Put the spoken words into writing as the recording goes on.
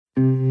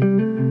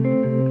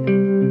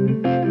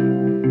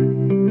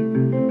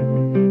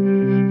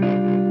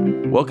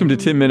Welcome to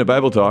 10-Minute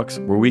Bible Talks,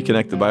 where we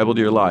connect the Bible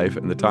to your life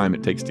and the time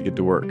it takes to get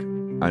to work.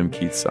 I'm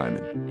Keith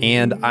Simon.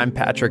 And I'm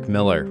Patrick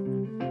Miller.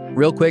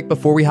 Real quick,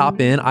 before we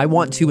hop in, I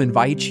want to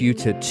invite you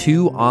to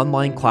 2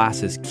 online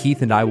classes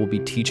Keith and I will be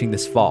teaching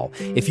this fall.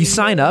 If you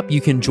sign up,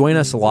 you can join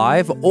us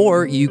live,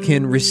 or you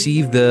can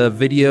receive the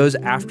videos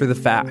after the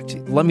fact.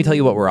 Let me tell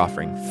you what we're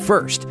offering.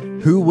 First,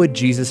 who would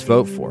Jesus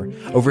vote for?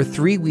 Over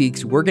 3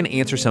 weeks, we're going to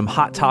answer some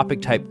hot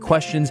topic type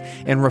questions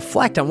and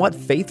reflect on what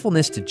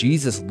faithfulness to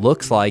Jesus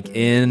looks like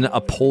in a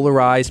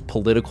polarized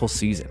political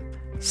season.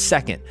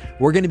 Second,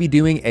 we're going to be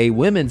doing a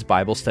women's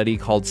Bible study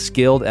called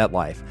Skilled at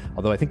Life,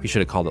 although I think we should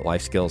have called it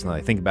Life Skills now that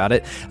I think about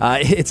it.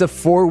 It's a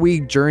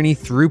 4-week journey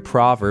through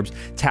Proverbs,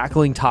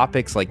 tackling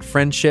topics like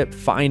friendship,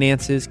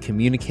 finances,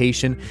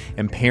 communication,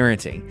 and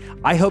parenting.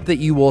 I hope that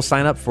you will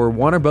sign up for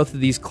one or both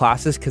of these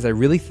classes because I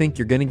really think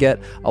you're going to get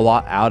a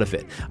lot out of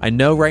it. I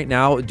know right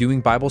now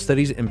doing Bible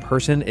studies in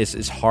person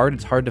is hard.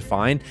 It's hard to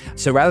find.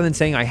 So rather than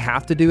saying I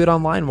have to do it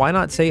online, why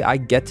not say I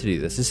get to do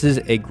this? This is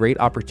a great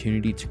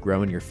opportunity to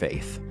grow in your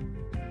faith.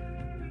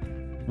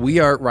 We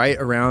are right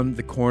around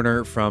the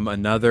corner from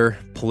another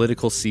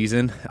political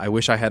season. I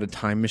wish I had a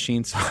time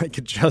machine so I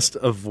could just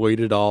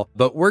avoid it all.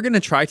 But we're going to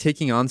try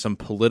taking on some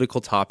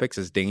political topics,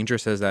 as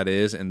dangerous as that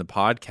is, in the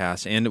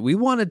podcast. And we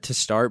wanted to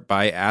start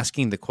by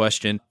asking the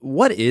question,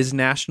 what is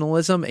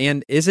nationalism?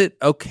 And is it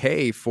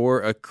okay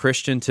for a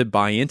Christian to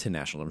buy into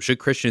nationalism? Should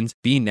Christians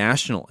be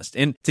nationalist?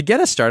 And to get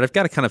us started, I've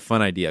got a kind of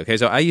fun idea. Okay,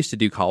 so I used to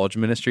do college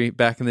ministry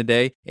back in the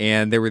day,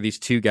 and there were these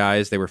 2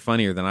 guys. They were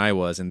funnier than I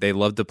was, and they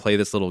loved to play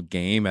this little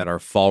game at our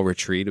fall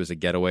retreat. It was a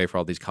getaway for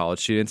all these college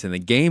students. And the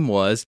game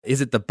was, is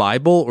it the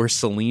Bible or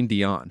Celine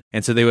Dion?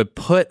 And so they would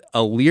put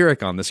a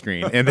lyric on the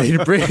screen and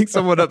they'd bring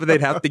someone up and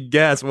they'd have to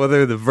guess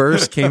whether the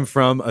verse came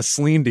from a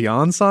Celine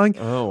Dion song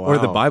or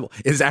the Bible.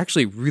 It's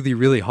actually really,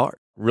 really hard.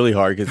 Really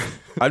hard, because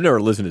I've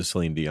never listened to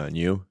Celine Dion.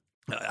 You?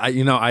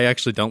 I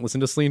actually don't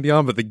listen to Celine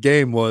Dion, but the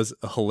game was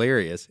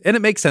hilarious. And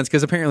it makes sense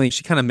because apparently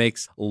she kind of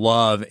makes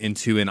love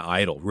into an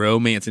idol,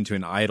 romance into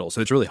an idol.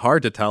 So it's really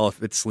hard to tell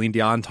if it's Celine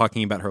Dion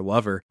talking about her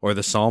lover or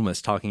the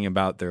psalmist talking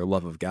about their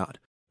love of God.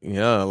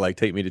 Yeah, like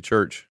Take Me to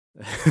Church.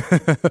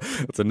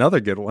 That's another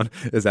good one.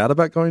 Is that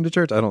about going to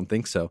church? I don't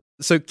think so.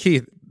 So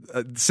Keith,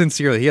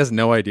 sincerely, he has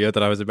no idea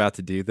that I was about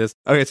to do this.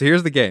 Okay, so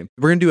here's the game.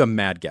 We're going to do a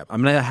mad gap.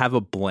 I'm going to have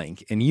a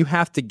blank, and you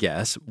have to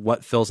guess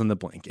what fills in the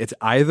blank. It's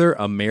either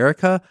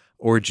America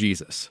or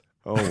Jesus.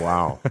 Oh,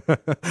 wow.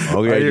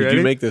 Okay, did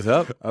you make this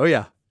up? Oh,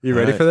 yeah. You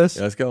ready for this?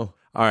 Yeah, let's go.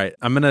 All right,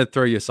 I'm going to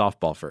throw you a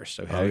softball first,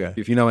 okay?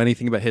 If you know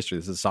anything about history,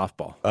 this is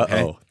softball.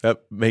 Okay? Uh-oh,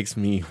 that makes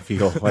me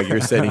feel like you're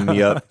setting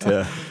me up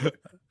to...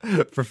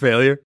 for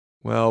failure?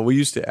 Well, we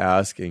used to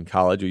ask in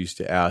college,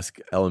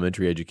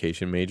 elementary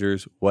education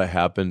majors what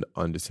happened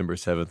on December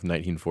 7th,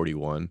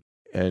 1941.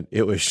 And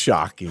it was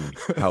shocking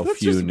how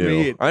few knew.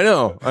 Mean. I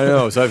know.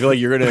 So I feel like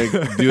you're going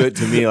to do it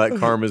to me like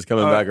karma's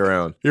coming back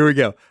around. Here we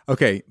go.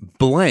 Okay,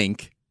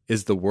 blank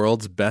is the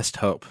world's best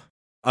hope.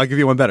 I'll give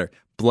you one better.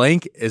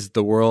 Blank is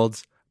the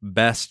world's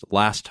best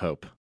last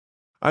hope.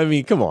 I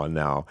mean, come on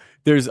now.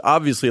 There's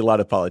obviously a lot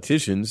of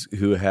politicians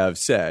who have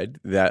said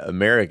that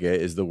America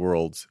is the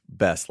world's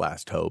best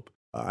last hope.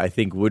 I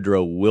think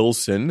Woodrow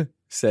Wilson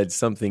said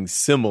something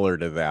similar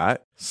to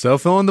that. So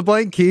fill in the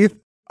blank, Keith.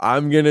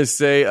 I'm going to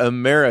say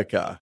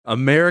America.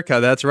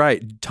 America, that's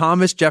right.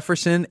 Thomas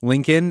Jefferson,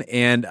 Lincoln,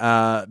 and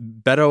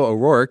Beto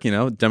O'Rourke,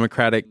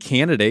 Democratic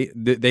candidate,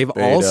 they've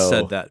all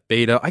said that.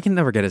 Beto, I can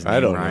never get his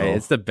name right.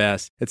 It's the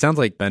best. It sounds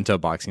like bento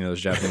boxing, those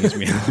Japanese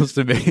meals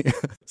to me.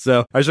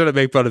 So I shouldn't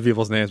make fun of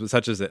people's names, but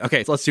such is it.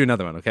 Okay, so let's do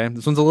another one, okay?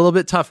 This one's a little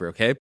bit tougher,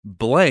 okay?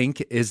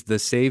 Blank is the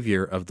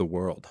savior of the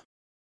world.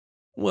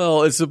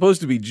 Well, it's supposed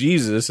to be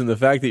Jesus, and the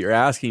fact that you're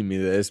asking me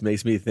this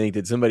makes me think,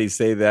 did somebody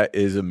say that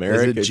is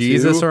America Is it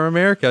Jesus too? Or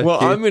America?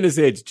 Well, I'm going to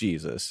say it's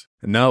Jesus.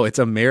 No, it's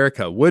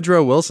America.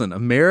 Woodrow Wilson.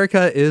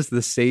 America is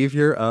the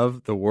savior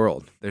of the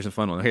world. There's a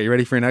fun one. Okay, you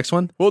ready for your next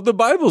one? Well, the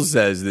Bible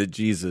says that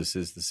Jesus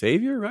is the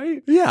savior,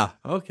 right? Yeah.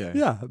 Okay.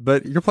 Yeah,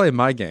 but you're playing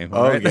my game.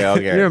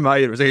 Okay. You're my.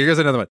 So here's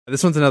another one.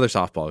 This one's another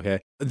softball, okay?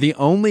 The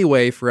only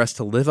way for us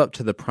to live up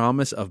to the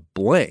promise of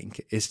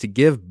blank is to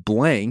give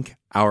blank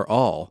our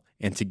all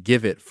and to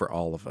give it for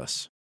all of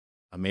us.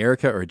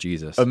 America or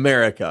Jesus?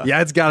 America.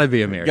 Yeah, it's got to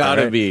be America. Got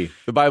to right? be.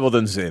 The Bible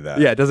doesn't say that.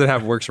 Yeah, it doesn't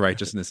have works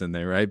righteousness in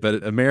there, right?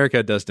 But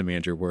America does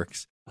demand your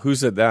works. Who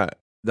said that?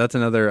 That's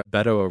another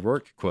Beto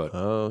O'Rourke quote.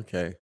 Oh,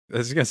 okay.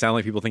 This is going to sound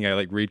like people think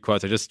I read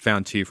quotes. I just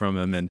found 2 from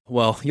him, and,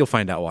 well, you'll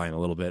find out why in a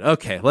little bit.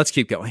 Okay, let's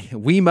keep going.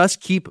 We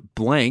must keep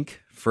blank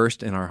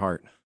first in our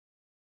heart.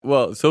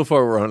 Well, so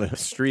far we're on a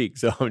streak,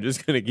 so I'm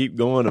just going to keep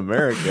going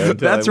America.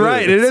 That's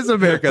right. It is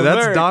America.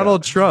 That's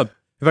Donald Trump.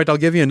 In fact, I'll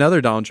give you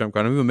another Donald Trump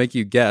quote. I'm going to make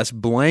you guess.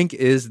 Blank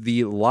is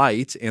the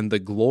light and the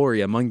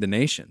glory among the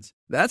nations.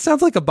 That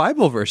sounds like a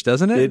Bible verse,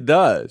 doesn't it? It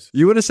does.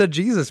 You would have said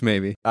Jesus,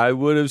 maybe. I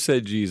would have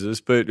said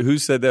Jesus, but who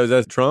said that? Was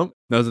that Trump?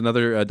 That was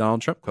another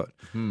Donald Trump quote.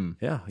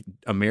 Yeah.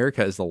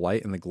 America is the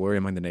light and the glory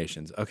among the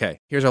nations. Okay,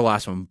 here's our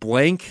last one.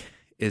 Blank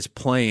is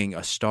playing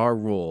a star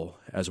role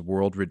as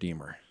world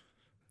redeemer.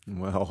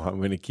 Well, I'm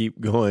going to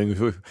keep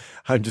going.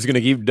 I'm just going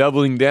to keep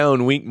doubling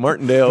down. Wink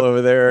Martindale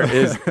over there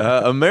is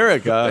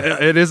America.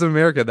 It is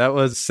America. That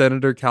was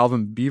Senator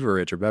Calvin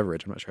Beveridge or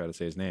Beveridge. I'm not sure how to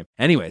say his name.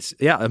 Anyways,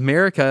 yeah,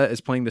 America is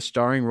playing the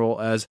starring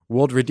role as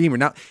world redeemer.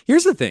 Now,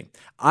 here's the thing.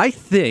 I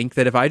think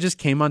that if I just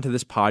came onto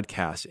this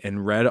podcast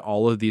and read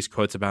all of these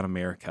quotes about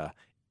America,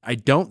 I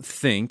don't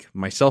think,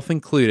 myself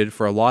included,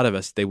 for a lot of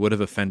us, they would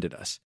have offended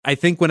us. I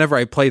think whenever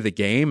I play the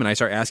game and I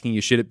start asking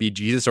you, should it be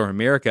Jesus or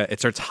America, it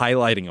starts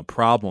highlighting a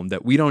problem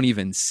that we don't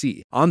even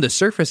see. On the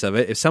surface of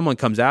it, if someone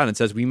comes out and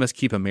says we must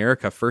keep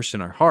America first in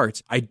our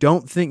hearts, I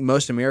don't think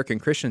most American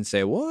Christians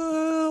say,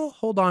 well,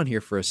 hold on here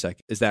for a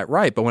second. Is that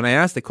right? But when I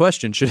ask the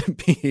question, should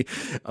it be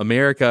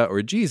America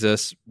or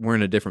Jesus, we're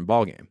in a different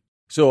ballgame.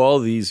 So all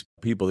these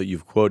people that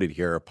you've quoted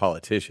here are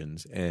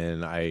politicians,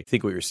 and I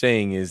think what you're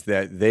saying is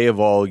that they have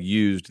all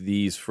used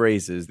these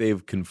phrases.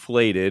 They've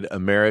conflated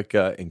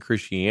America and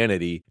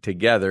Christianity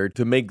together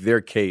to make their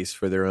case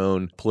for their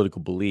own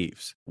political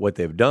beliefs. What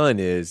they've done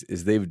is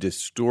they've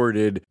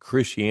distorted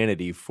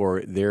Christianity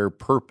for their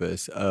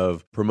purpose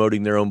of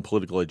promoting their own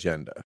political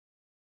agenda.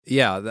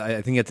 Yeah,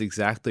 I think that's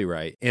exactly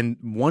right. And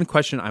one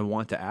question I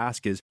want to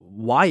ask is,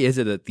 why is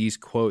it that these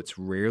quotes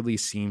rarely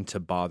seem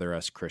to bother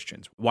us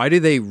Christians? Why do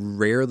they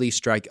rarely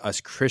strike us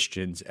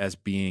Christians as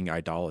being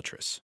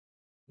idolatrous?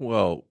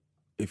 Well,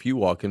 if you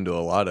walk into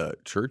a lot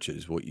of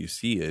churches, what you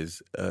see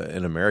is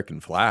an American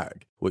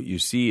flag. What you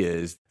see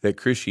is that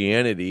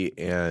Christianity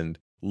and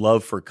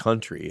love for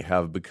country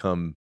have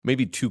become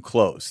maybe too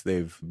close.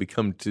 They've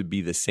become to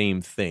be the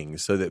same thing,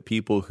 so that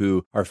people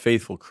who are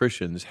faithful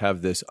Christians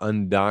have this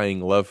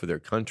undying love for their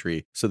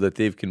country, so that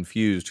they've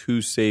confused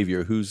who's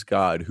Savior, who's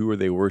God, who are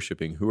they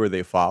worshiping, who are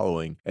they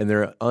following, and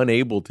they're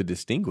unable to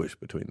distinguish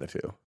between the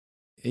two.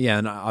 Yeah,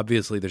 and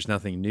obviously there's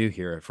nothing new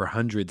here. For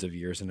hundreds of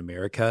years in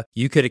America,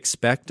 you could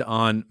expect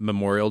on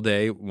Memorial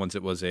Day, once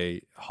it was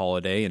a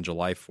holiday, and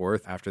July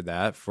 4th after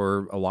that,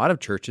 for a lot of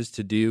churches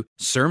to do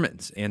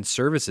sermons and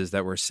services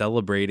that were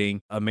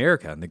celebrating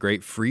America and the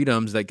great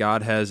freedoms that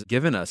God has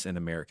given us in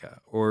America.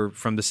 Or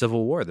from the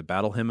Civil War, the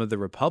Battle Hymn of the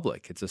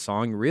Republic. It's a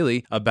song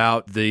really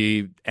about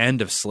the end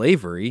of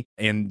slavery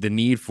and the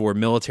need for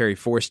military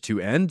force to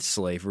end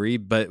slavery,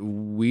 but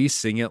we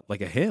sing it like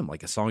a hymn,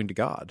 like a song to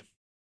God.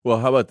 Well,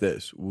 how about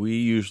this? We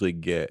usually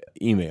get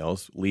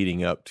emails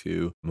leading up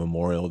to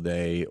Memorial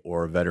Day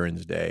or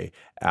Veterans Day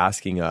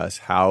asking us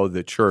how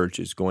the church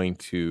is going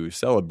to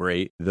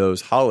celebrate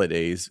those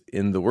holidays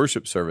in the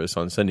worship service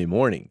on Sunday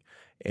morning.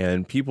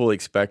 And people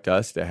expect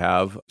us to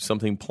have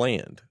something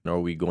planned.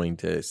 Are we going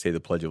to say the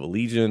Pledge of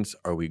Allegiance?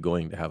 Are we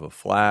going to have a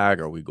flag?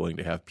 Are we going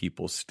to have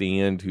people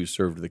stand who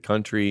served the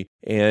country?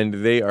 And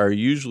they are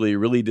usually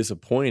really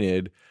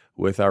disappointed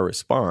with our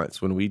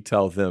response when we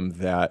tell them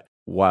that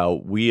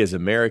while we as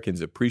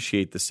Americans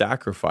appreciate the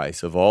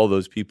sacrifice of all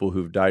those people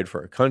who've died for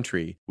our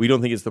country, we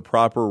don't think it's the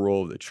proper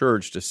role of the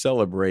church to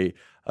celebrate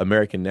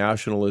American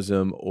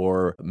nationalism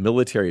or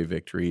military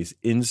victories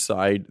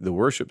inside the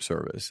worship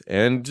service.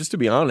 And just to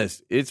be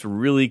honest, it's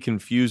really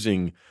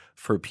confusing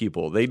for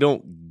people. They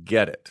don't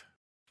get it.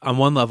 On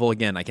one level,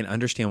 again, I can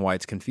understand why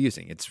it's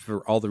confusing. It's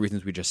for all the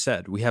reasons we just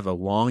said. We have a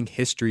long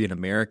history in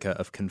America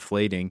of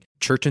conflating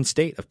church and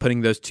state, of putting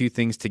those two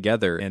things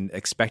together and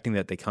expecting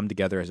that they come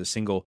together as a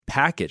single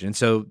package. And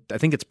so I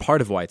think it's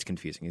part of why it's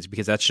confusing, is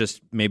because that's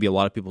just maybe a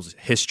lot of people's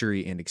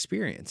history and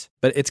experience.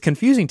 But it's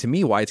confusing to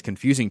me why it's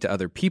confusing to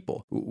other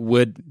people.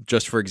 Would,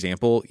 just for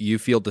example, you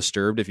feel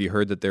disturbed if you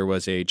heard that there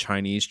was a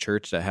Chinese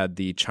church that had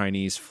the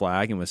Chinese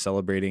flag and was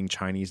celebrating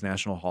Chinese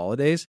national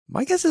holidays?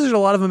 My guess is there's a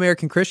lot of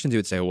American Christians who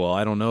would say, well,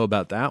 I don't know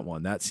about that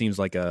one. That seems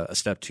like a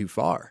step too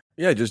far.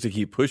 Yeah, just to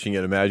keep pushing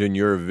it, imagine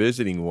you're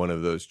visiting one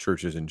of those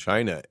churches in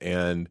China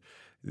and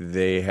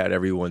they had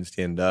everyone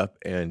stand up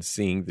and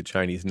sing the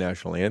Chinese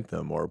national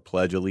anthem or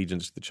pledge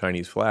allegiance to the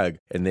Chinese flag,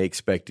 and they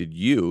expected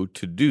you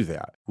to do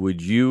that.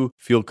 Would you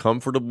feel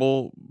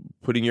comfortable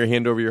putting your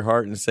hand over your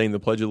heart and saying the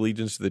pledge of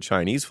allegiance to the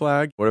Chinese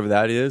flag, whatever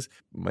that is?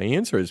 My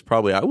answer is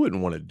probably I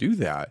wouldn't want to do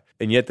that.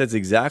 And yet that's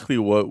exactly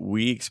what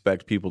we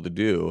expect people to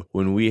do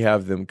when we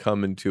have them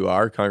come into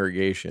our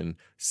congregation,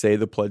 say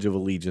the pledge of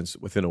allegiance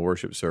within a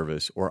worship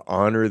service, or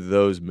honor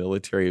those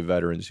military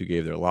veterans who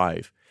gave their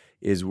life.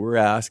 Is we're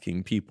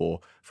asking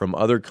people from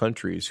other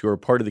countries who are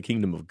part of the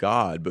kingdom of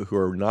God, but who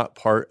are not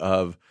part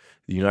of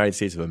the United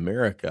States of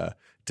America,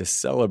 to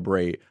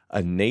celebrate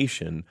a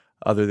nation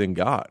other than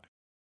God.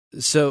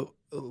 So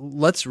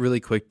let's really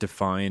quick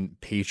define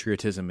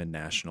patriotism and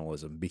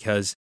nationalism,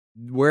 because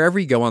wherever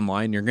you go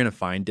online, you're going to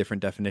find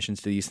different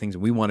definitions to these things.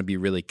 And we want to be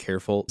really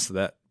careful so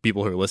that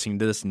people who are listening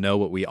to this know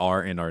what we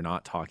are and are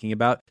not talking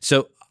about.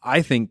 So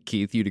I think,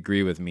 Keith, you'd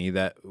agree with me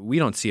that we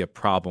don't see a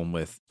problem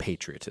with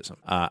patriotism.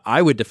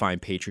 I would define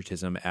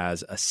patriotism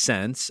as a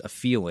sense, a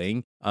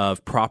feeling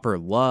of proper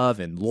love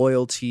and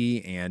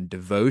loyalty and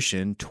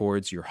devotion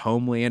towards your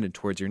homeland and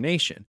towards your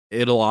nation.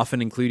 It'll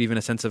often include even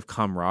a sense of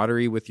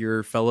camaraderie with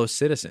your fellow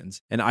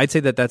citizens. And I'd say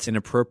that that's an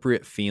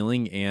appropriate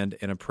feeling and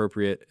an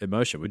appropriate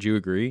emotion. Would you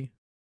agree?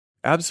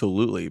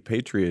 Absolutely.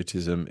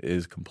 Patriotism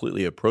is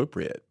completely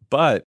appropriate.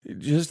 But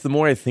just the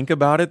more I think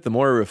about it, the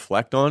more I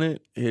reflect on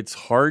it, it's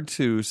hard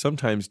to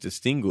sometimes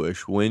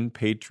distinguish when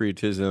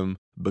patriotism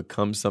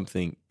becomes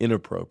something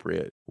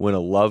inappropriate, when a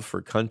love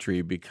for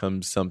country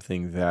becomes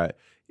something that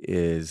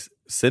is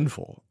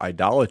sinful,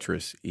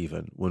 idolatrous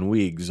even, when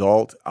we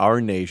exalt our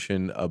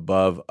nation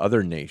above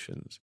other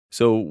nations.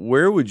 So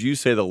where would you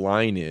say the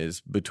line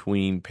is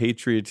between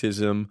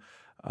patriotism,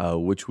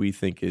 which we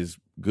think is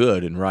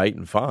good and right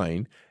and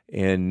fine,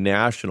 and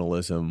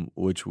nationalism,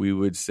 which we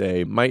would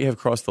say might have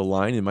crossed the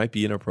line and might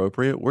be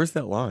inappropriate? Where's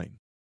that line?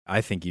 I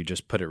think you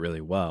just put it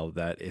really well,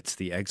 that it's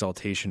the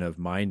exaltation of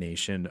my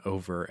nation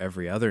over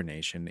every other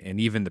nation, and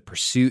even the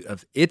pursuit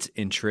of its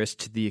interest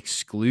to the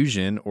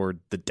exclusion or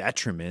the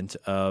detriment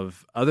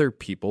of other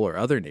people or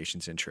other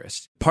nations'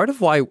 interests. Part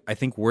of why I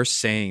think we're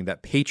saying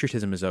that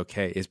patriotism is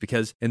okay is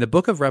because in the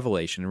book of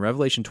Revelation, in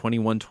Revelation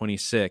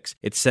 21:26,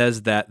 it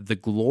says that the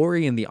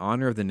glory and the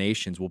honor of the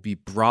nations will be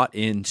brought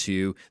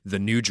into the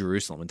New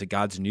Jerusalem, into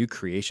God's new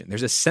creation.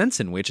 There's a sense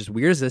in which, as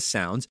weird as this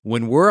sounds,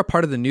 when we're a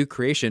part of the new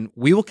creation,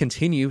 we will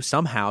continue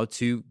somehow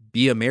to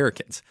be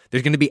Americans.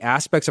 There's going to be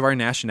aspects of our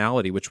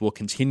nationality which will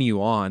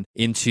continue on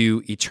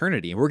into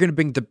eternity, and we're going to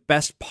bring the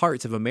best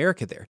parts of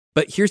America there.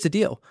 But here's the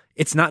deal.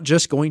 It's not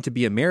just going to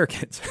be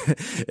Americans.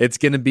 It's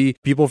going to be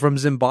people from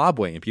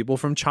Zimbabwe and people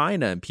from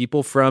China and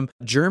people from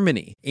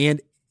Germany.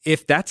 And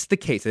if that's the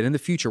case, that in the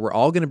future we're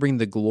all going to bring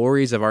the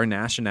glories of our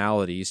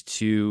nationalities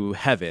to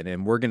heaven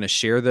and we're going to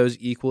share those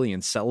equally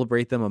and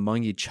celebrate them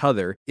among each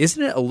other,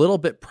 isn't it a little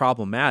bit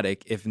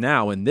problematic if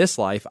now in this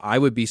life I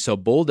would be so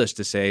bold as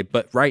to say,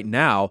 but right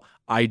now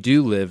I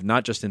do live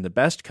not just in the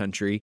best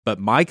country, but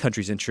my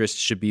country's interests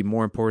should be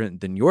more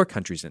important than your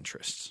country's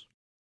interests?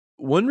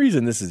 One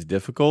reason this is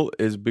difficult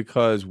is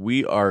because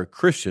we are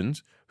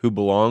Christians who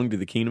belong to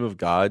the kingdom of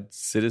God,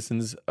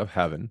 citizens of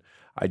heaven,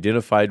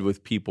 identified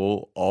with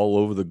people all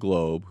over the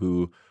globe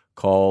who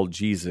call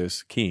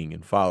Jesus king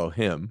and follow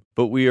him.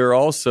 But we are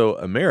also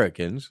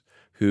Americans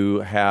who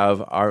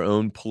have our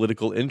own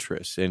political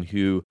interests and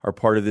who are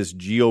part of this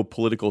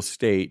geopolitical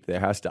state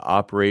that has to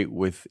operate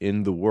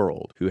within the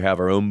world, who have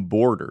our own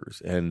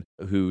borders and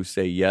who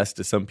say yes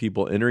to some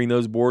people entering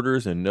those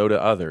borders and no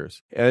to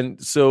others. And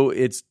so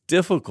it's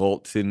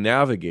difficult to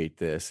navigate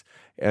this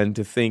and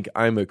to think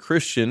I'm a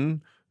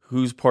Christian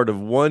who's part of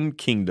one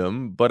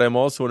kingdom, but I'm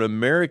also an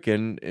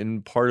American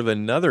and part of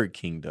another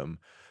kingdom.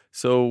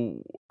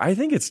 So I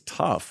think it's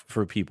tough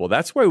for people.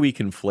 That's why we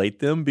conflate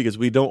them, because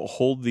we don't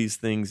hold these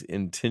things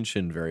in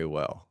tension very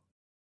well.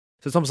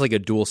 So it's almost like a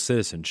dual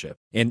citizenship.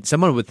 And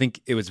someone would think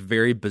it was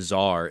very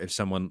bizarre if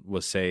someone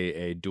was, say,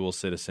 a dual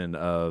citizen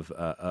of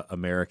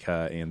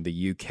America and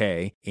the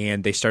UK,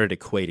 and they started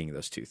equating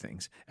those two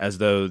things as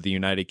though the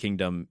United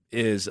Kingdom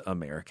is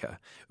America.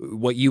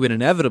 What you would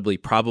inevitably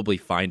probably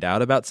find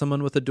out about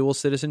someone with a dual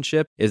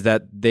citizenship is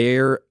that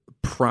their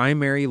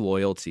primary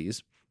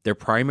loyalties, their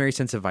primary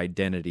sense of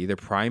identity, their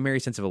primary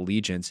sense of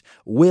allegiance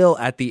will,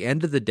 at the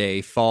end of the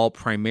day, fall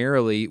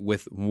primarily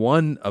with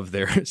one of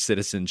their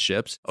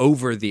citizenships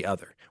over the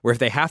other, where if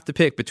they have to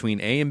pick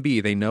between A and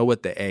B, they know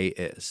what the A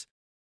is.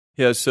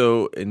 Yeah,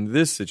 so in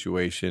this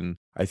situation,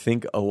 I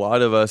think a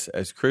lot of us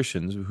as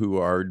Christians who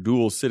are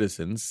dual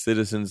citizens,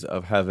 citizens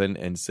of heaven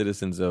and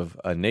citizens of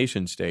a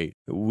nation state,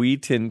 we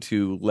tend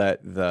to let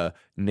the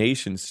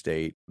nation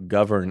state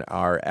govern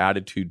our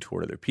attitude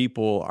toward other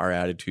people, our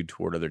attitude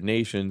toward other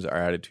nations, our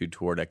attitude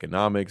toward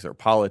economics or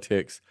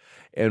politics,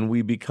 and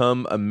we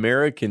become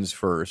Americans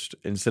first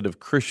instead of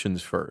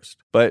Christians first.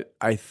 But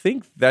I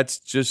think that's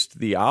just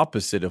the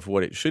opposite of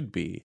what it should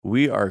be.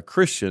 We are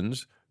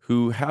Christians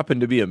who happen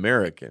to be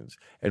Americans,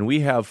 and we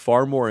have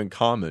far more in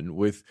common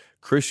with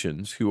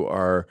Christians who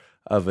are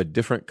of a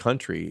different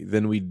country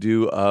than we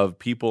do of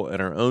people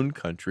in our own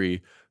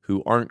country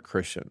who aren't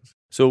Christians.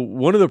 So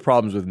one of the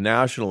problems with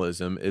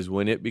nationalism is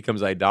when it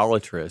becomes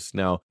idolatrous.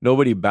 Now,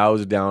 nobody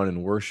bows down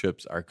and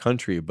worships our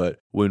country, but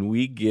when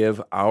we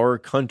give our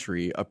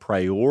country a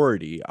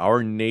priority,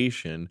 our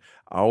nation,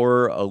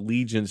 our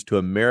allegiance to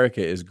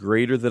America is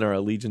greater than our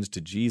allegiance to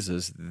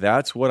Jesus,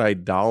 that's what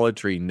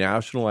idolatry,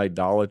 national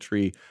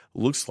idolatry,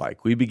 looks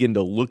like. We begin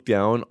to look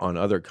down on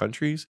other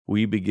countries.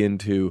 We begin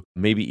to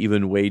maybe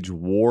even wage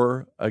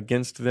war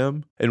against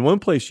them. And one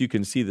place you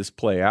can see this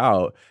play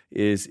out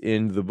is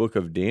in the book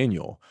of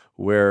Daniel,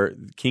 where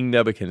King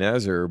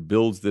Nebuchadnezzar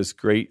builds this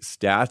great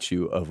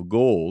statue of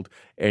gold.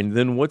 And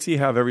then what's he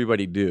have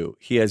everybody do?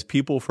 He has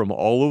people from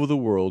all over the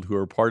world who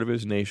are part of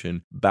his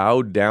nation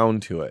bow down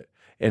to it.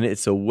 And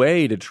it's a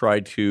way to try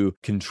to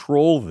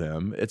control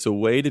them. It's a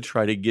way to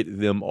try to get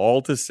them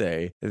all to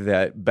say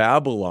that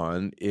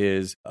Babylon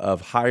is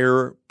of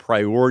higher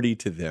priority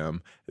to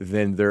them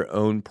than their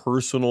own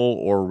personal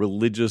or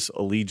religious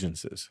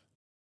allegiances.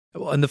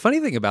 Well, and the funny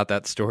thing about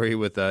that story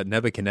with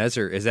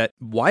Nebuchadnezzar is that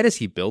why does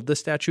he build the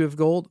statue of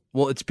gold?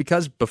 Well, it's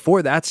because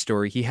before that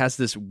story, he has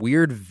this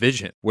weird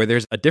vision where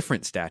there's a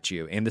different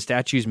statue, and the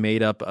statue is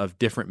made up of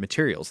different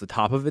materials. The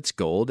top of it's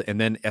gold,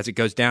 and then as it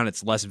goes down,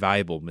 it's less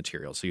valuable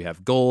material. So you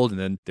have gold, and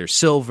then there's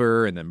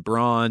silver, and then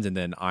bronze, and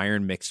then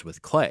iron mixed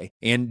with clay.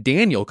 And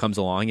Daniel comes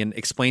along and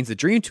explains the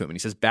dream to him, and he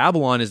says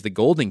Babylon is the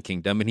golden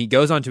kingdom, and he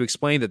goes on to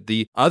explain that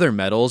the other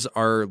metals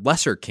are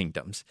lesser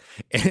kingdoms.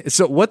 And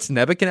so what's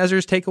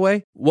Nebuchadnezzar's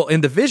takeaway? Well,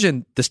 in the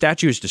vision, the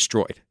statue is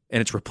destroyed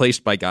and it's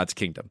replaced by God's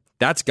kingdom.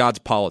 That's God's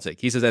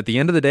politic. He says, at the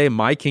end of the day,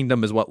 my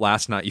kingdom is what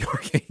lasts, not your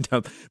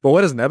kingdom. But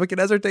what does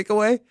Nebuchadnezzar take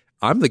away?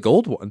 I'm the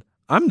gold one.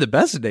 I'm the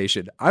best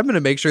nation. I'm going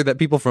to make sure that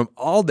people from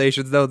all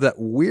nations know that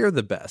we're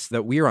the best,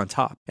 that we're on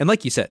top. And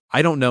like you said,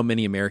 I don't know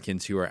many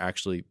Americans who are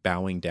actually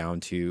bowing down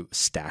to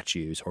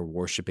statues or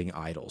worshiping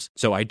idols.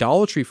 So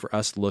idolatry for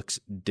us looks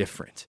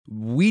different.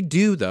 We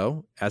do,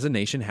 though, as a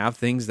nation, have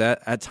things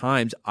that at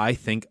times I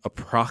think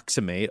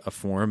approximate a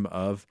form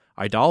of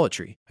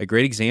idolatry. A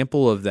great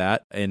example of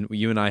that, and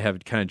you and I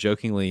have kind of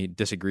jokingly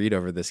disagreed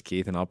over this,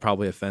 Keith, and I'll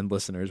probably offend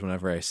listeners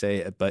whenever I say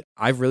it, but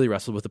I've really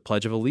wrestled with the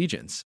Pledge of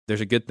Allegiance.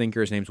 There's a good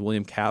thinker, his name's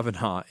William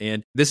Kavanaugh,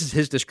 and this is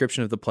his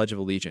description of the Pledge of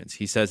Allegiance.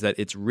 He says that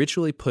it's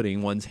ritually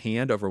putting one's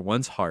hand over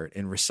one's heart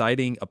and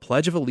reciting a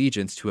pledge of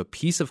allegiance to a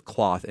piece of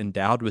cloth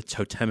endowed with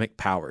totemic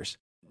powers.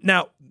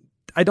 Now,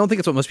 I don't think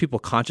it's what most people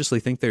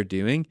consciously think they're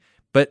doing,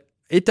 but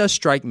it does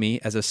strike me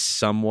as a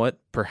somewhat,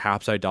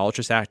 perhaps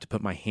idolatrous act to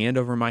put my hand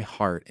over my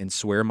heart and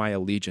swear my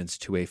allegiance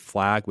to a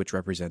flag which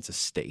represents a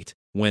state,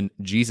 when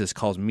Jesus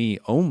calls me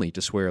only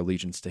to swear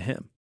allegiance to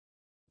him.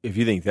 If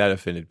you think that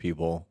offended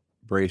people,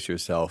 brace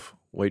yourself.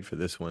 Wait for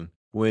this one.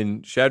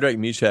 When Shadrach,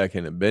 Meshach,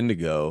 and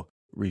Abednego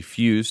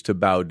refused to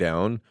bow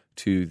down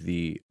to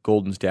the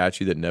golden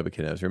statue that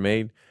Nebuchadnezzar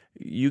made,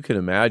 you can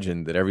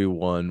imagine that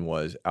everyone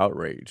was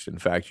outraged. In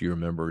fact, you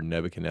remember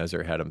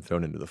Nebuchadnezzar had them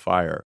thrown into the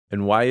fire.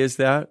 And why is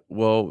that?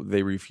 Well,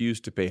 they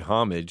refused to pay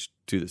homage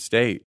to the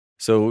state.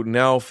 So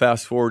now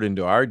fast forward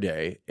into our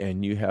day,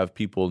 and you have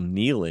people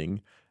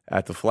kneeling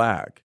at the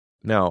flag.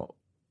 Now,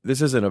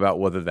 this isn't about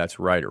whether that's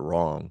right or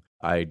wrong.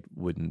 I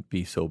wouldn't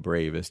be so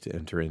brave as to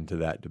enter into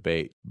that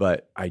debate.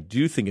 But I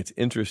do think it's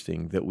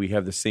interesting that we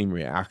have the same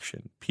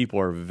reaction. People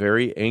are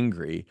very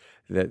angry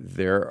that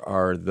there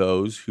are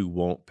those who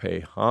won't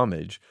pay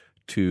homage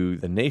to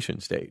the nation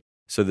state.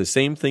 So the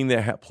same thing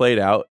that played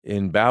out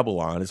in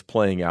Babylon is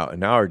playing out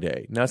in our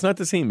day. Now, it's not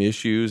the same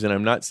issues, and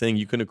I'm not saying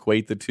you can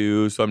equate the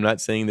two. So I'm not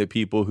saying that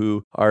people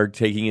who are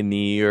taking a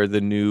knee are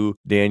the new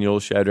Daniel,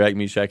 Shadrach,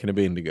 Meshach, and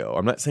Abednego.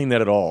 I'm not saying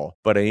that at all.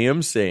 But I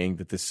am saying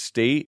that the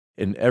state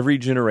in every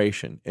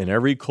generation, in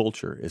every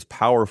culture, is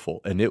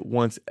powerful, and it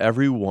wants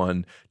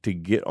everyone to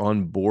get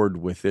on board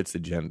with its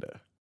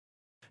agenda.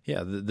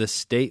 Yeah, the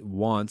state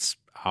wants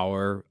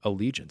our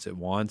allegiance. It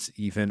wants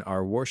even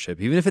our worship,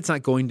 even if it's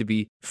not going to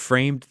be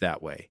framed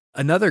that way.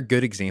 Another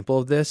good example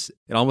of this,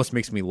 it almost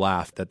makes me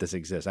laugh that this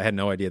exists. I had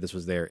no idea this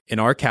was there. In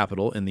our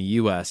capital, in the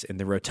U.S., in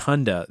the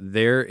Rotunda,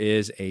 there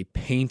is a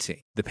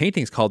painting. The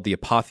painting is called The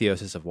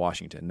Apotheosis of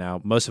Washington.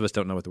 Now, most of us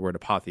don't know what the word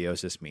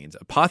apotheosis means.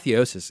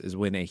 Apotheosis is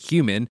when a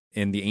human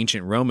in the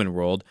ancient Roman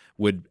world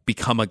would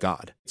become a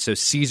god. So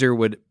Caesar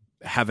would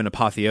have an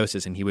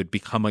apotheosis and he would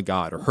become a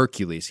god, or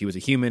Hercules. He was a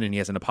human and he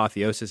has an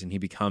apotheosis and he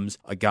becomes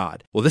a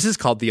god. Well, this is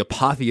called the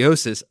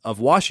apotheosis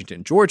of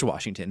Washington, George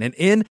Washington. And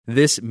in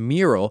this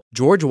mural,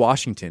 George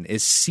Washington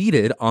is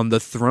seated on the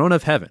throne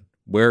of heaven,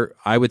 where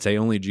I would say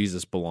only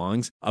Jesus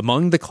belongs,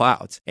 among the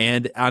clouds.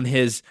 And on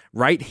his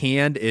right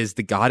hand is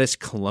the goddess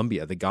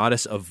Columbia, the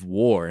goddess of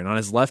war. And on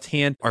his left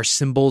hand are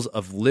symbols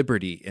of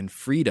liberty and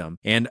freedom.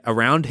 And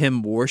around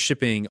him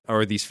worshiping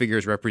are these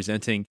figures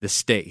representing the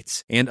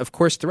states. And of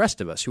course, the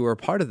rest of us who are a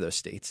part of those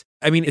states.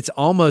 I mean, it's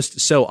almost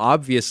so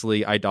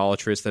obviously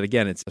idolatrous that,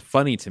 again, it's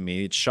funny to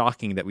me. It's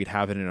shocking that we'd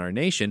have it in our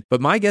nation.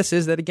 But my guess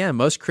is that, again,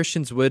 most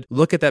Christians would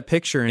look at that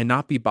picture and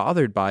not be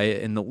bothered by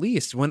it in the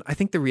least, when I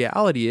think the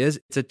reality is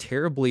it's a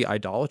terribly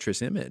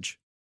idolatrous image.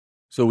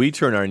 So we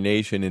turn our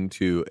nation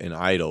into an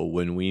idol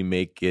when we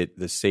make it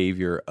the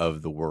savior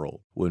of the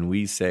world. When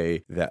we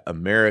say that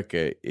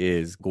America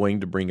is going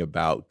to bring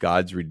about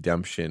God's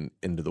redemption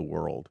into the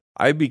world.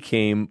 I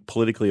became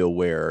politically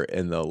aware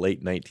in the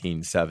late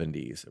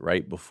 1970s,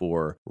 right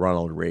before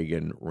Ronald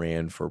Reagan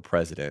ran for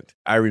president.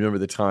 I remember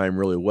the time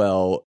really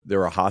well. There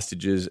were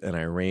hostages in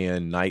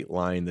Iran.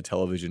 Nightline, the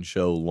television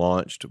show,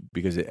 launched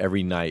because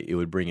every night it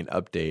would bring an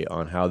update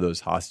on how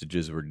those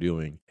hostages were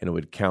doing, and it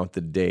would count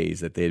the days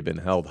that they had been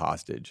held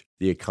hostage.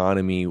 The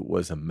economy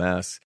was a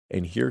mess.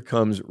 And here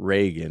comes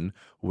Reagan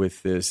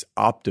with this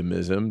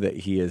optimism that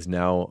he is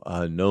now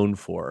known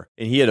for.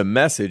 And he had a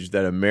message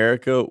that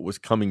America was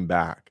coming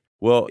back.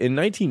 Well, in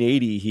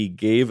 1980, he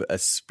gave a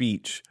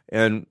speech,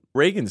 and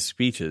Reagan's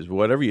speeches,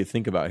 whatever you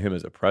think about him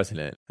as a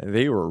president,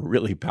 they were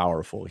really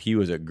powerful. He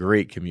was a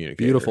great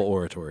communicator. Beautiful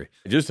oratory.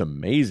 Just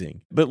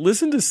amazing. But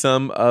listen to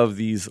some of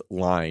these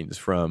lines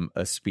from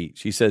a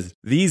speech. He says,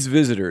 "These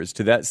visitors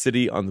to that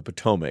city on the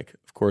Potomac,"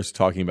 of course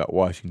talking about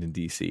Washington,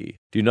 D.C.,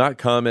 "do not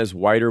come as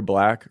white or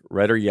black,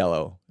 red or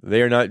yellow.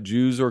 They are not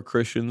Jews or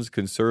Christians,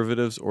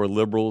 conservatives or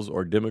liberals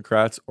or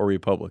Democrats or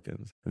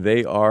Republicans.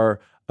 They are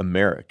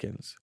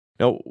Americans."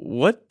 Now,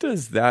 what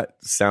does that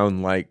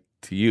sound like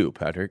to you,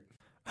 Patrick?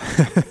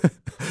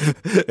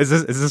 Is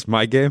this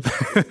my game?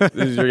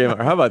 This is your game.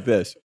 Or how about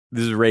this?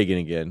 This is Reagan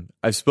again.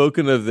 "I've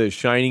spoken of the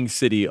shining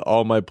city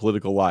all my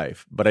political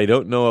life, but I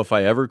don't know if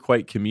I ever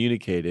quite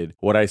communicated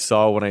what I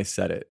saw when I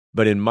said it.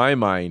 But in my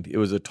mind, it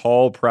was a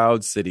tall,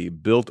 proud city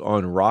built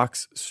on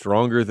rocks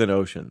stronger than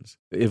oceans."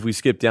 If we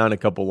skip down a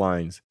couple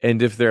lines,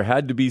 "And if there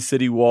had to be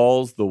city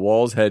walls, the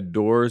walls had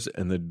doors,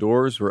 and the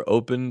doors were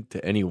open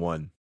to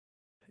anyone."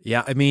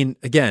 Yeah, I mean,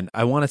 again,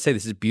 I want to say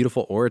this is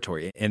beautiful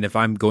oratory. And if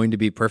I'm going to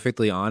be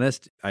perfectly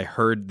honest, I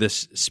heard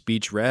this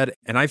speech read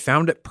and I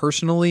found it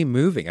personally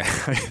moving. I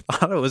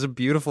thought it was a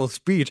beautiful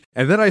speech.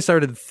 And then I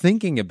started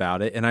thinking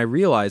about it and I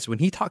realized when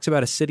he talks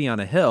about a city on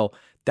a hill,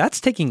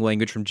 that's taking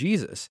language from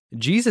Jesus.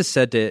 Jesus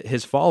said to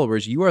his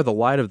followers, "You are the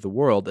light of the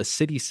world, a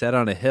city set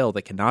on a hill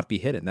that cannot be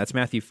hidden." That's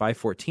Matthew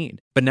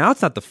 5:14. But now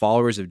it's not the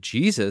followers of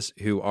Jesus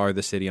who are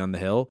the city on the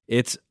hill.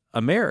 It's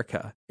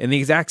America. In the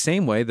exact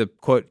same way, the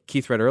quote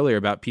Keith read earlier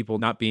about people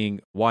not being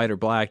white or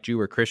black, Jew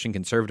or Christian,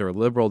 conservative or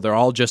liberal, they're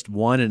all just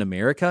one in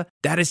America.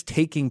 That is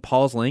taking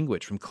Paul's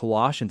language from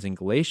Colossians and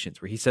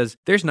Galatians, where he says,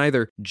 there's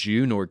neither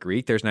Jew nor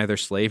Greek, there's neither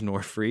slave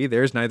nor free,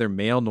 there's neither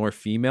male nor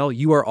female.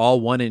 You are all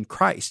one in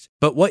Christ.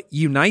 But what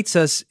unites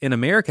us in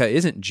America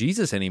isn't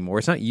Jesus anymore.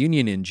 It's not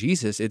union in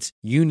Jesus. It's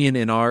union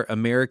in our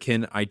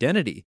American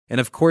identity. And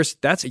of course,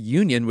 that's a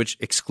union which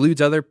excludes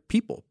other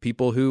people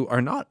who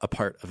are not a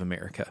part of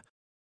America.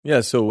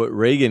 Yeah, so what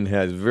Reagan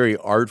has very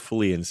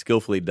artfully and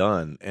skillfully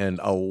done, and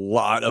a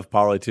lot of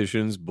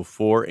politicians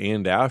before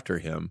and after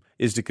him,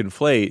 is to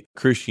conflate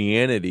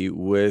Christianity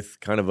with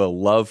kind of a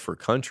love for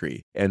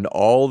country and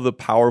all the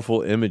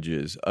powerful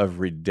images of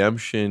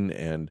redemption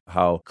and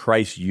how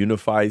Christ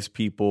unifies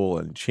people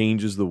and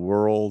changes the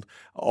world.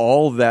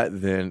 All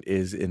that then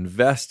is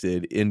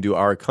invested into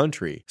our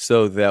country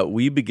so that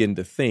we begin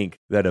to think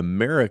that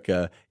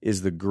America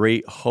is the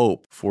great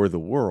hope for the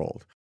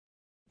world.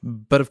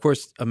 But of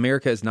course,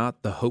 America is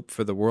not the hope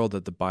for the world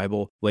that the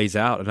Bible lays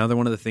out. Another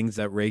one of the things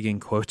that Reagan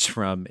quotes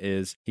from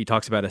is he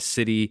talks about a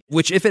city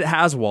which, if it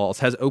has walls,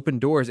 has open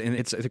doors. And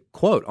it's a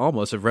quote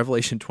almost of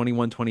Revelation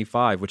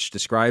 21:25, which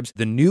describes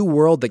the new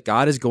world that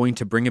God is going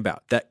to bring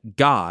about. That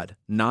God,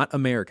 not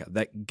America,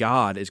 that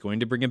God is going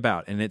to bring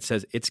about. And it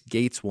says its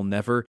gates will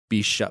never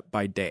be shut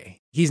by day.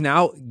 He's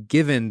now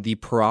given the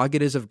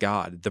prerogatives of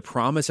God, the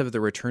promise of the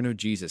return of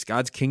Jesus,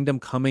 God's kingdom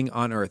coming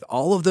on earth,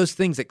 all of those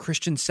things that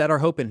Christians set our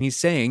hope in. He's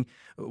saying,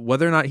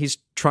 whether or not he's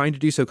trying to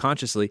do so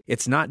consciously,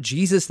 it's not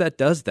Jesus that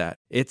does that,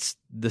 it's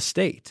the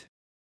state.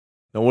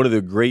 Now, one of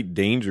the great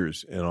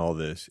dangers in all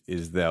this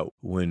is that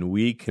when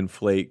we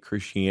conflate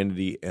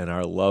Christianity and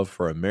our love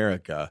for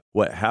America,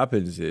 what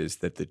happens is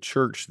that the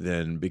church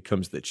then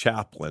becomes the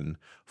chaplain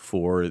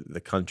for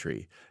the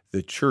country.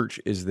 The church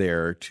is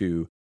there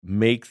to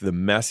make the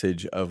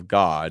message of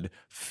God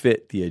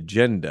fit the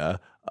agenda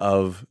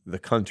of the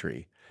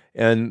country.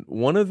 And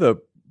one of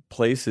the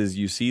places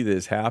you see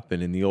this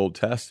happen in the Old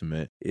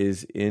Testament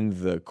is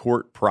in the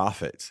court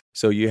prophets.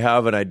 So you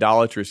have an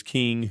idolatrous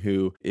king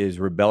who is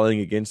rebelling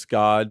against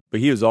God, but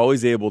he is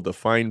always able to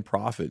find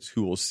prophets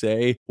who will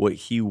say what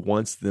he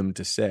wants them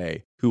to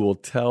say, who will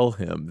tell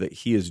him that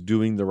he is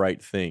doing the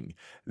right thing.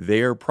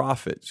 They are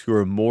prophets who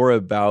are more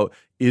about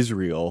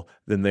Israel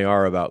than they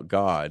are about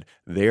God.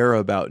 They are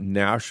about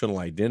national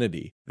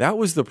identity. That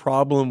was the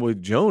problem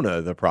with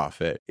Jonah, the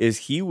prophet, is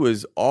he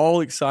was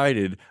all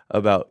excited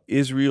about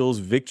Israel's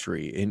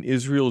victory and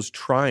Israel's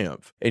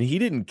triumph. And he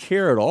didn't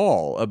care at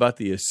all about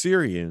the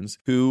Assyrians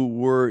who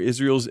were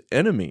Israel's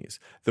enemies.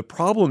 The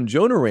problem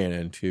Jonah ran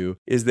into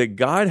is that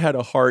God had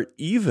a heart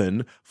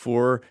even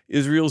for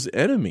Israel's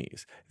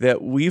enemies,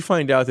 that we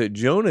find out that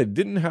Jonah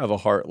didn't have a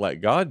heart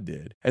like God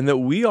did, and that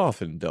we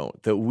often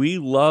don't, that we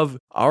love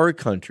our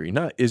country,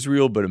 not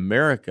Israel, but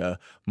America,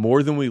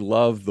 more than we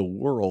love the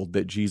world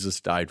that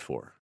Jesus died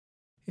for.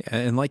 Yeah,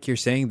 and like you're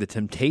saying, the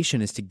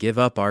temptation is to give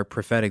up our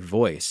prophetic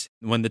voice.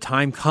 When the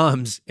time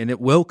comes, and it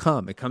will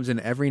come, it comes in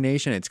every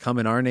nation, it's come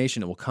in our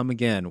nation, it will come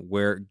again,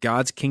 where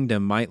God's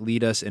kingdom might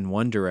lead us in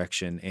one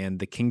direction and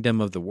the kingdom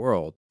of the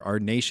world, our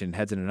nation,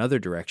 heads in another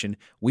direction.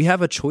 We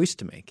have a choice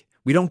to make.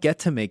 We don't get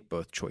to make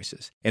both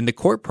choices. And the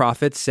court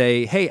prophets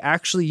say, hey,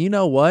 actually, you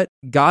know what?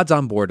 God's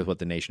on board with what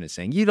the nation is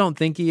saying. You don't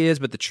think he is,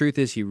 but the truth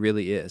is he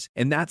really is.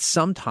 And that's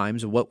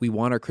sometimes what we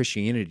want our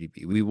Christianity to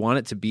be. We want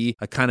it to be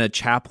a kind of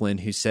chaplain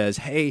who says,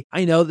 hey,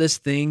 I know these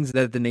things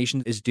that the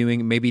nation is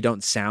doing maybe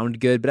don't sound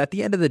good, but at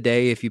the end of the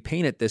day, if you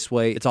paint it this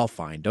way, it's all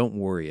fine. Don't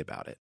worry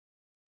about it.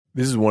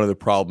 This is one of the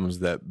problems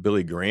that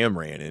Billy Graham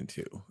ran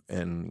into.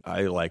 and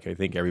I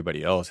think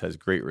everybody else, has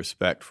great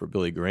respect for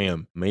Billy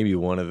Graham, maybe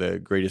one of the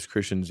greatest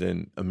Christians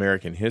in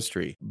American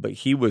history. But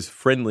he was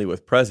friendly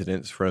with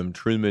presidents from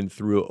Truman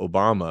through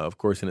Obama. Of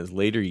course, in his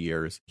later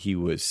years, he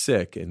was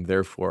sick and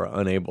therefore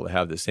unable to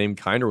have the same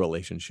kind of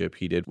relationship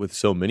he did with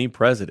so many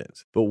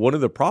presidents. But one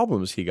of the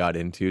problems he got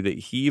into that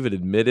he even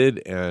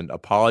admitted and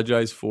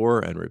apologized for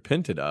and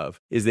repented of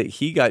is that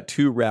he got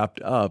too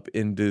wrapped up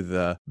into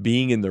the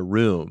being in the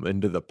room,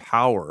 into the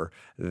power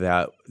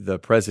that the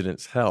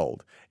presidents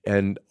held.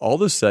 And all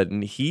of a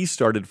sudden, he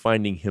started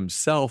finding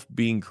himself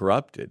being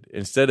corrupted.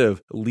 Instead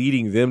of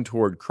leading them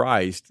toward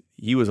Christ,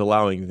 he was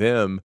allowing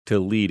them to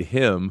lead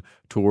him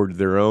toward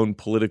their own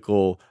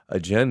political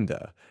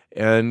agenda.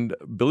 And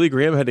Billy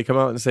Graham had to come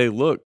out and say,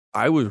 look,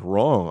 I was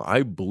wrong.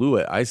 I blew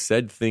it. I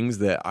said things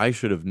that I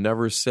should have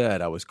never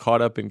said. I was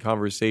caught up in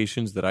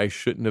conversations that I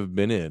shouldn't have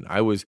been in.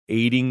 I was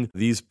aiding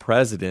these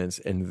presidents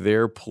and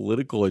their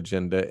political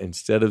agenda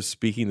instead of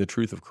speaking the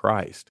truth of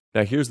Christ.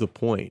 Now, here's the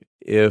point.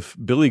 If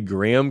Billy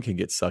Graham can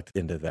get sucked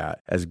into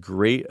that, as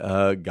great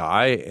a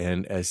guy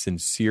and as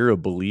sincere a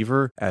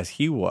believer as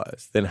he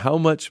was, then how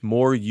much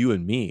more you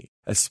and me?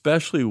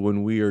 Especially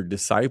when we are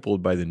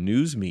discipled by the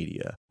news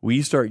media,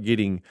 we start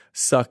getting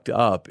sucked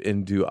up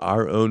into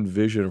our own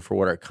vision for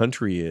what our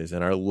country is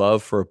and our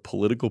love for a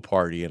political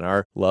party and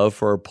our love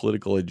for our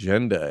political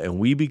agenda. And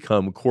we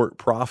become court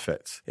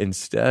prophets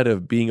instead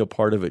of being a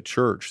part of a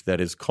church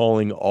that is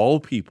calling all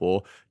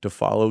people to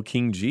follow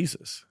King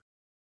Jesus.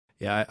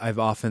 Yeah, I've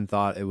often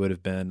thought it would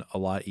have been a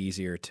lot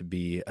easier to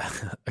be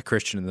a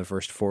Christian in the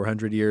first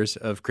 400 years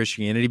of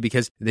Christianity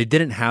because they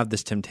didn't have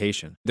this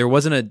temptation. There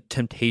wasn't a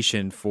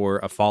temptation for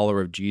a follower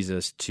of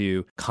Jesus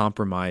to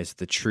compromise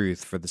the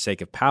truth for the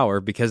sake of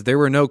power because there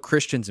were no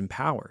Christians in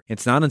power.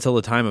 It's not until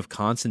the time of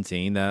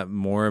Constantine that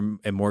more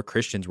and more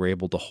Christians were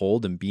able to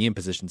hold and be in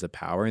positions of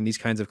power, and these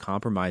kinds of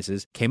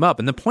compromises came up.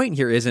 And the point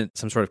here isn't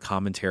some sort of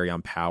commentary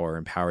on power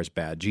and power is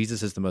bad.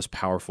 Jesus is the most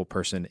powerful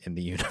person in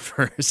the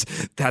universe.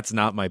 That's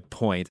not my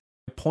point.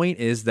 The point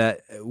is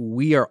that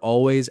we are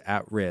always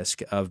at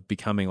risk of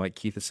becoming, like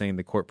Keith is saying,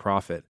 the court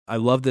prophet. I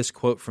love this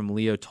quote from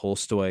Leo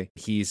Tolstoy.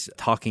 He's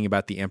talking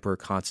about the Emperor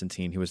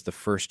Constantine, who was the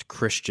first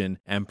Christian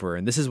emperor.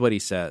 And this is what he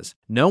says.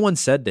 No one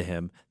said to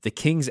him, the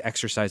kings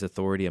exercise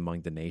authority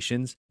among the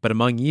nations, but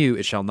among you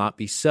it shall not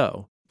be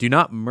so. Do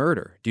not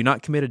murder, do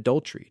not commit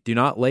adultery, do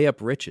not lay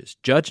up riches,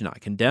 judge not,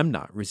 condemn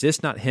not,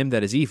 resist not him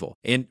that is evil.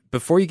 And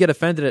before you get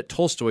offended at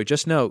Tolstoy,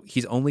 just know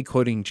he's only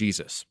quoting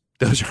Jesus.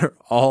 Those are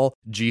all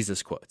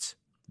Jesus quotes.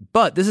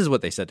 But this is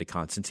what they said to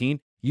Constantine.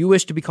 You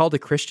wish to be called a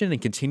Christian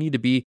and continue to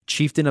be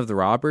chieftain of the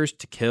robbers,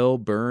 to kill,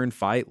 burn,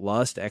 fight,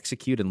 lust,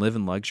 execute, and live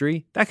in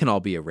luxury? That can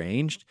all be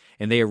arranged.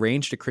 And they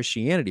arranged a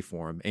Christianity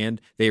for him,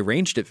 and they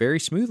arranged it very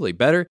smoothly,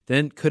 better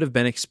than could have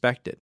been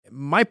expected.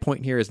 My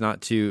point here is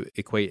not to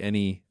equate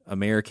any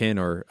American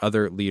or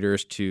other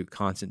leaders to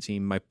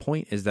Constantine. My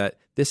point is that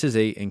this is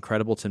an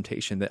incredible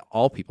temptation that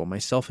all people,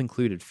 myself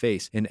included,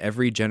 face in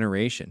every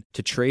generation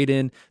to trade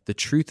in the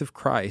truth of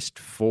Christ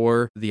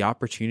for the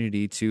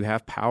opportunity to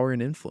have power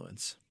and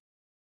influence.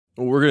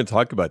 Well, we're going to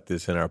talk about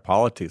this in our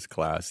politics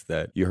class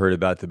that you heard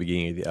about at the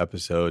beginning of the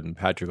episode, and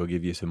Patrick will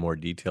give you some more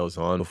details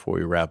on before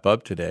we wrap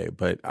up today.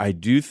 But I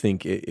do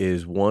think it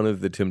is one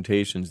of the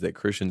temptations that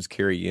Christians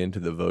carry into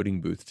the voting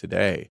booth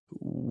today.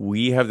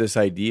 We have this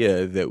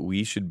idea that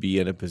we should be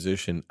in a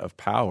position of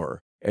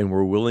power, and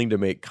we're willing to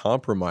make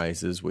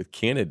compromises with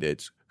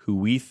candidates who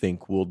we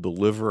think will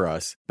deliver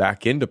us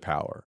back into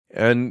power.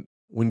 And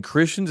when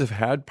Christians have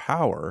had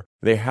power,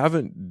 they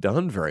haven't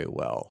done very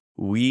well.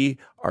 We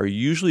are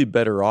usually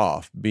better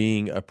off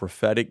being a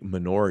prophetic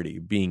minority,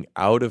 being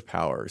out of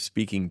power,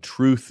 speaking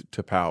truth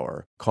to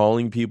power,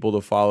 calling people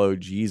to follow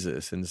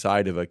Jesus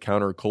inside of a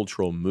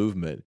countercultural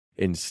movement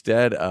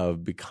instead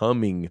of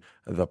becoming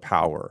the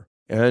power.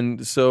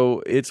 And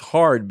so it's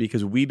hard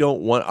because we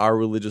don't want our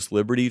religious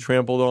liberty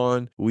trampled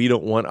on. We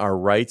don't want our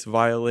rights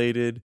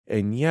violated.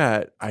 And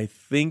yet, I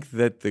think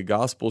that the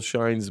gospel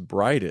shines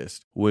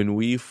brightest when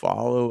we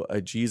follow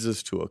a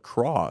Jesus to a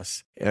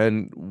cross.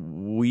 And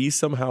we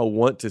somehow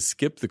want to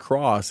skip the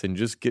cross and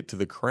just get to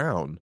the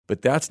crown.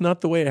 But that's not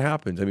the way it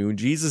happens. I mean, when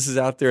Jesus is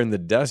out there in the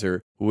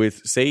desert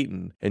with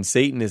Satan, and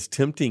Satan is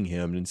tempting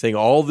him and saying,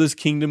 all this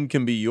kingdom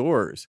can be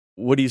yours,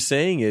 what he's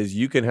saying is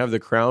you can have the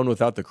crown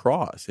without the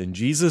cross. And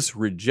Jesus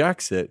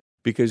rejects it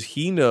because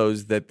he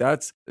knows that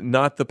that's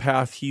not the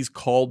path he's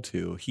called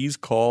to. He's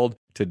called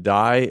to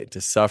die, to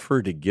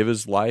suffer, to give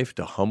his life,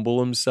 to humble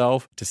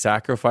himself, to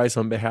sacrifice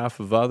on behalf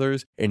of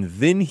others, and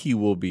then he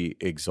will be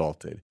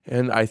exalted.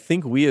 And I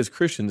think we as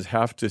Christians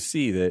have to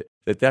see that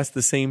that's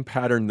the same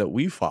pattern that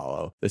we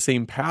follow, the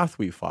same path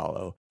we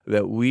follow,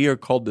 that we are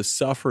called to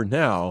suffer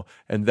now,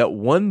 and that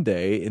one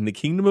day in the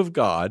kingdom of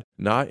God,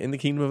 not in the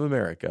kingdom of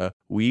America,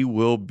 we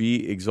will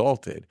be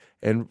exalted.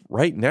 And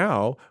right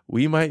now,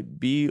 we might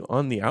be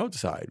on the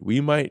outside. We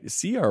might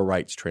see our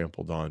rights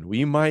trampled on.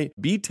 We might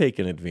be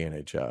taken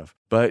advantage of.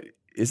 But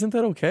isn't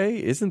that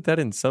okay? Isn't that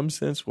in some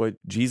sense what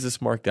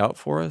Jesus marked out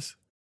for us?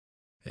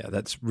 Yeah,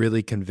 that's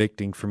really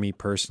convicting for me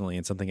personally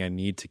and something I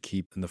need to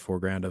keep in the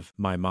foreground of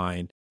my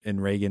mind. in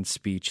Reagan's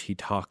speech, he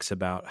talks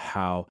about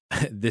how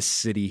this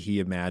city he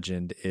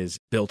imagined is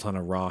built on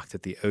a rock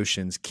that the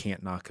oceans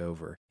can't knock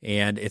over.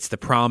 And it's the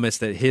promise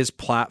that his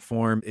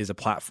platform is a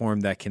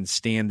platform that can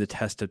stand the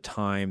test of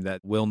time,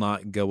 that will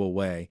not go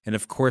away. And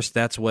of course,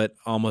 that's what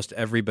almost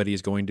everybody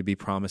is going to be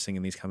promising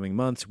in these coming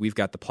months. We've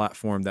got the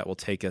platform that will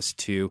take us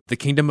to the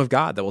kingdom of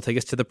God, that will take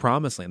us to the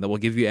promised land, that will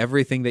give you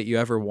everything that you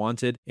ever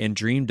wanted and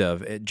dreamed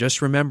of.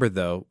 Just remember,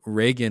 though,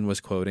 Reagan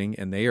was quoting,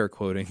 and they are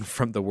quoting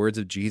from the words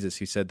of Jesus,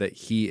 who said that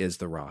he is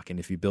the rock. And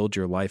if you build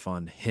your life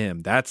on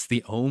him, that's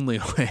the only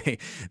way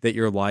that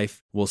your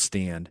life will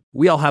stand.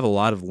 We all have a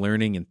lot of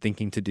learning and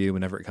thinking to do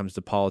whenever it comes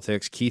to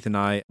politics. Keith and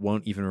I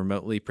won't even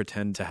remotely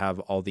pretend to have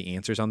all the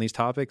answers on these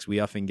topics. We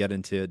often get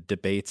into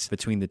debates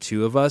between the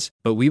two of us,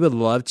 but we would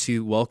love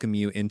to welcome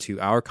you into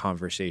our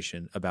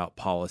conversation about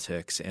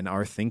politics and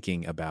our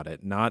thinking about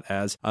it, not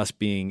as us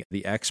being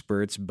the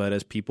experts, but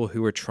as people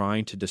who are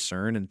trying to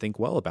discern and think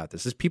well about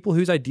this, as people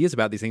whose ideas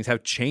about these things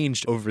have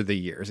changed over the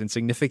years in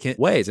significant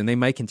ways, and they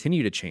might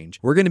continue to change.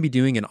 We're going to be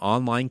doing an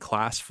online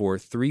class for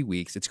 3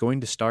 weeks. It's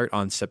going to start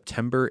on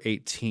September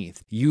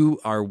 18th. You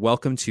are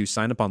welcome to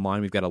sign up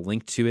online. We've got a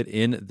link to it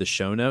in the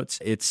show notes.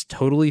 It's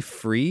totally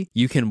free.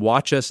 You can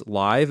watch us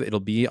live. It'll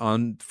be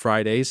on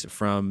Fridays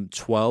from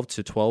 12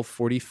 to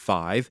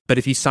 12:45. But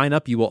if you sign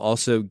up, you will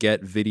also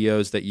get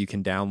videos that you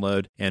can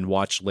download and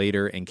watch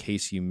later in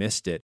case you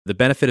missed it. The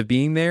benefit of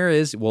being there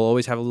is we'll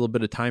always have a little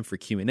bit of time for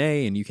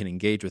Q&A, and you can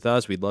engage with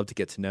us. We'd love to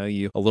get to know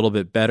you a little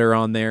bit better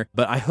on there.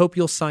 But I hope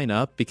you'll sign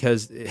up,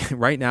 because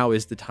right now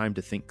is the time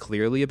to think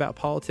clearly about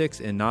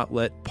politics and not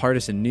let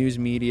partisan news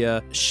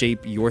media shape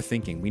your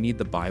thinking. We need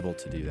the Bible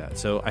to do that.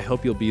 So I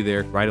hope you'll be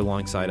there right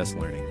alongside us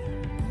learning.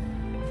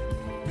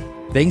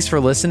 Thanks for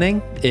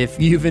listening. If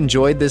you've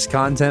enjoyed this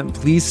content,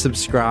 please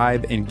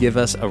subscribe and give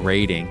us a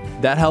rating.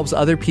 That helps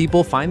other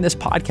people find this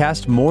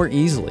podcast more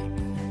easily.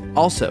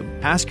 Also,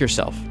 ask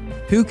yourself,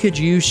 who could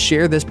you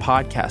share this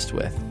podcast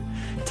with?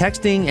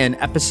 Texting an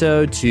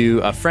episode to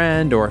a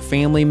friend or a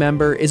family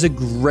member is a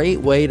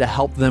great way to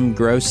help them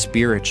grow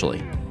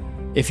spiritually.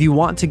 If you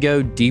want to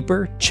go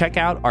deeper, check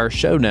out our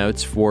show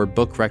notes for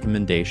book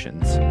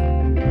recommendations.